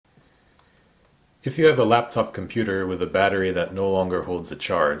If you have a laptop computer with a battery that no longer holds a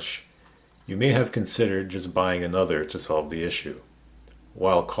charge, you may have considered just buying another to solve the issue.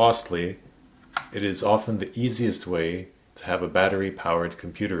 While costly, it is often the easiest way to have a battery-powered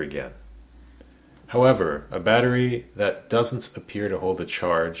computer again. However, a battery that doesn't appear to hold a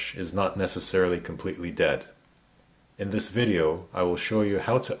charge is not necessarily completely dead. In this video, I will show you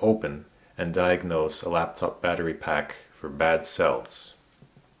how to open and diagnose a laptop battery pack for bad cells.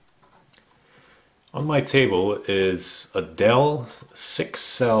 On my table is a Dell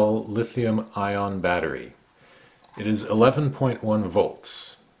 6-cell lithium-ion battery. It is 11.1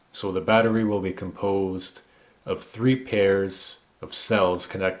 volts, so the battery will be composed of 3 pairs of cells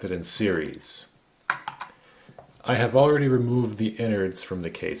connected in series. I have already removed the innards from the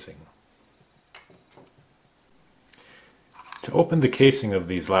casing. To open the casing of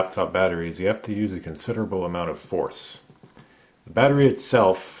these laptop batteries, you have to use a considerable amount of force. The battery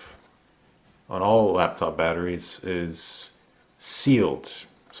itself, on all laptop batteries, is sealed,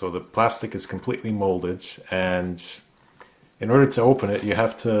 so the plastic is completely molded, and in order to open it you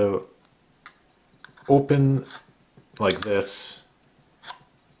have to open like this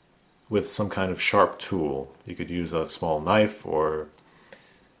with some kind of sharp tool. You could use a small knife or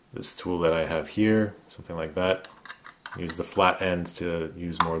this tool that I have here, something like that. Use the flat end to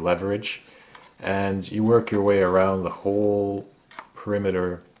use more leverage, and you work your way around the whole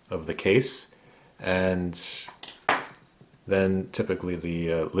perimeter of the case, and then typically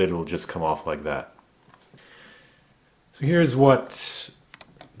the lid will just come off like that. So here's what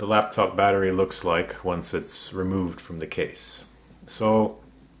the laptop battery looks like once it's removed from the case. So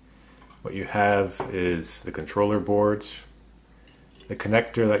what you have is the controller board, the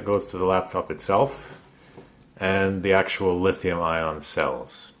connector that goes to the laptop itself, and the actual lithium-ion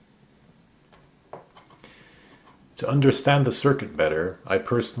cells. To understand the circuit better, I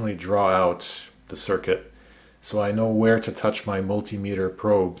personally draw out the circuit so I know where to touch my multimeter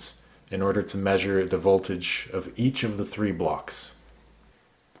probes in order to measure the voltage of each of the 3 blocks.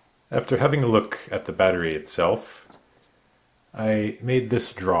 After having a look at the battery itself, I made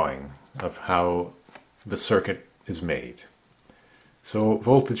this drawing of how the circuit is made. So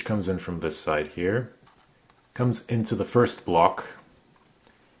voltage comes in from this side here, comes into the first block,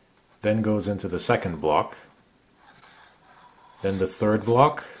 then goes into the second block, then the third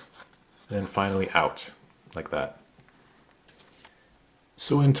block, and finally out, like that.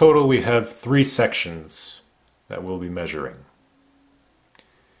 So in total we have 3 sections that we'll be measuring.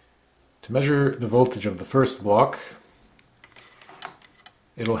 To measure the voltage of the first block,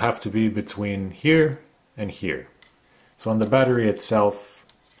 it'll have to be between here and here. So on the battery itself,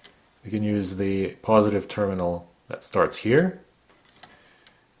 we can use the positive terminal that starts here,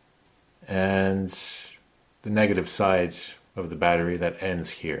 and the negative side of the battery that ends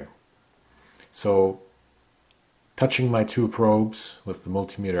here. So touching my 2 probes with the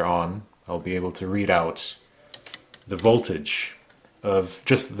multimeter on, I'll be able to read out the voltage of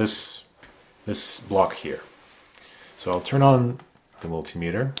just this block here. So I'll turn on the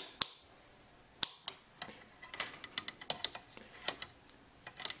multimeter.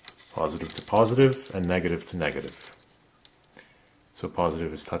 Positive to positive and negative to negative. So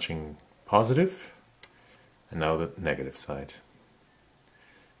positive is touching positive, and now the negative side.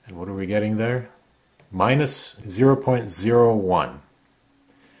 And what are we getting there? Minus 0.01.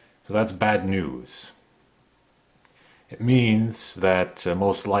 So that's bad news. It means that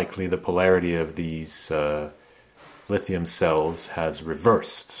most likely the polarity of these lithium cells has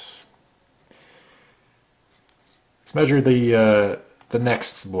reversed. Let's measure the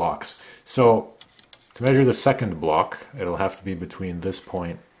next blocks. So to measure the second block, it'll have to be between this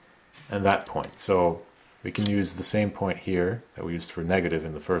point and that point. So we can use the same point here that we used for negative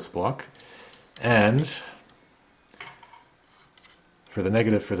in the first block, and for the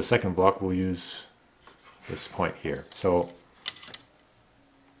negative for the second block we'll use this point here. So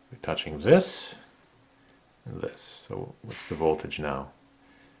we're touching this and this. So what's the voltage now?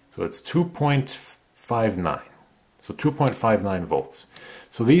 So it's 2.59. So 2.59 volts.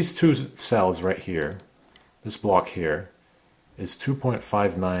 So these 2 cells right here, this block here, is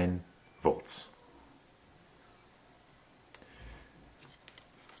 2.59 volts.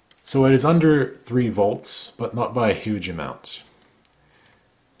 So it is under 3 volts, but not by a huge amount.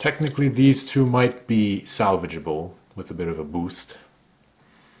 Technically these 2 might be salvageable with a bit of a boost,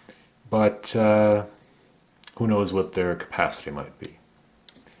 but who knows what their capacity might be.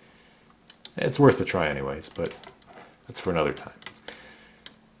 It's worth a try anyways, but that's for another time.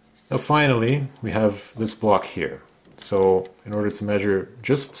 Now finally, we have this block here. So in order to measure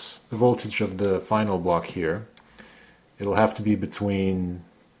just the voltage of the final block here, it'll have to be between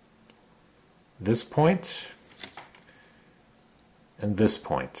this point and this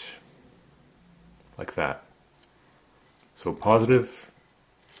point, like that. So positive,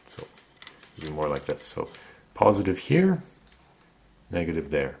 so it'll be more like this. So positive here,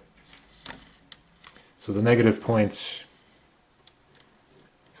 negative there. So the negative point,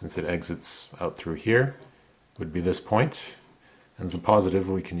 since it exits out through here, would be this point, and as a positive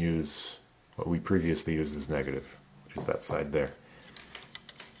we can use what we previously used as negative, which is that side there.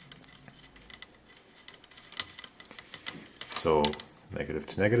 So negative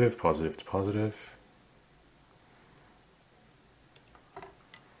to negative, positive to positive.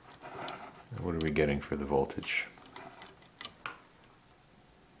 And what are we getting for the voltage?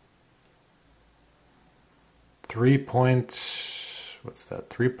 3.18,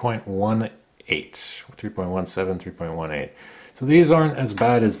 3.17, 3.18. So these aren't as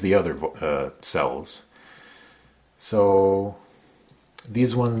bad as the other cells. So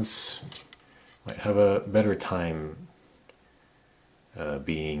these ones might have a better time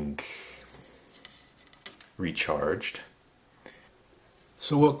being recharged.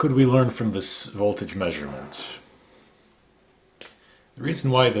 So what could we learn from this voltage measurement? The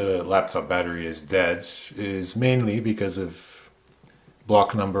reason why the laptop battery is dead is mainly because of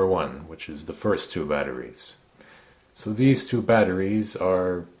block number 1, which is the first two batteries. So these two batteries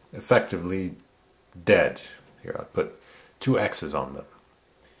are effectively dead. Here, I'll put two X's on them.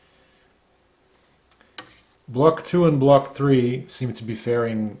 Block 2 and block 3 seem to be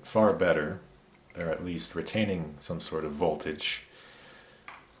faring far better. They're at least retaining some sort of voltage.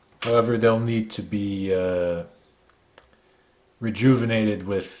 However, they'll need to be rejuvenated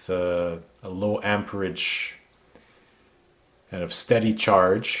with a low amperage kind of steady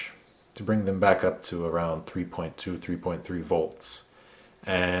charge to bring them back up to around 3.2, 3.3 volts.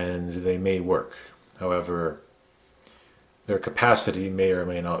 And they may work. However, their capacity may or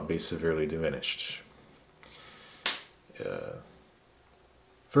may not be severely diminished.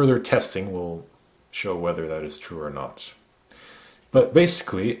 Further testing will show whether that is true or not. But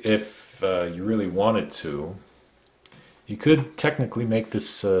basically, if you really wanted to, you could technically make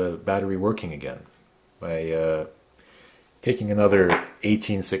this battery working again by taking another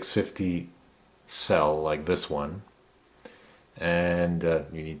 18650 cell like this one, and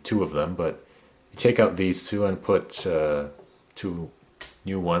you need two of them, but you take out these two and put two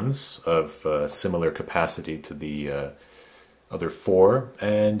new ones of similar capacity to the other four,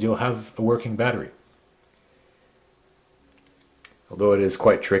 and you'll have a working battery. Although it is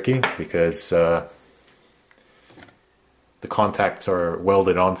quite tricky because the contacts are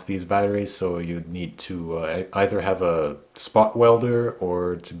welded onto these batteries, so you'd need to either have a spot welder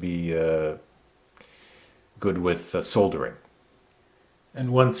or to be good with soldering.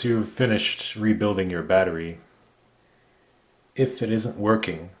 And once you've finished rebuilding your battery, if it isn't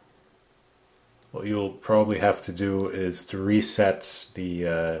working, what you'll probably have to do is to reset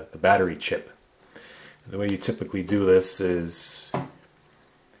the battery chip. The way you typically do this is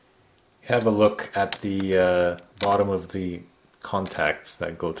have a look at the bottom of the contacts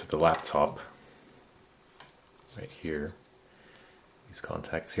that go to the laptop, right here, these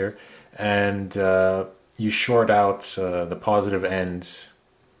contacts here, and you short out the positive end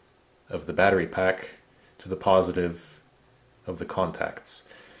of the battery pack to the positive of the contacts.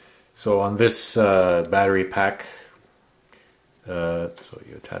 So on this battery pack, so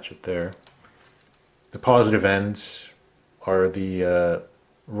you attach it there, the positive ends are the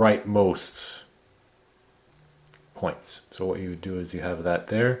rightmost points. So what you would do is you have that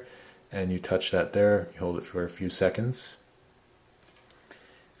there, and you touch that there, you hold it for a few seconds,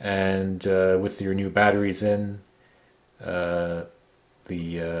 and with your new batteries in,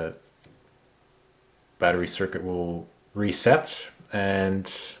 the battery circuit will reset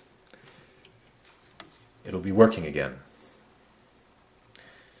and it'll be working again.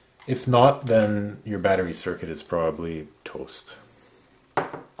 If not, then your battery circuit is probably toast.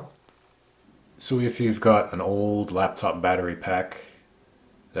 So if you've got an old laptop battery pack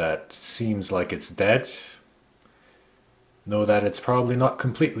that seems like it's dead, know that it's probably not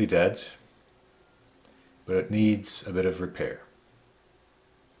completely dead, but it needs a bit of repair.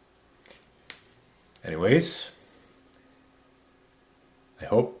 Anyways, I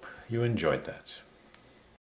hope you enjoyed that.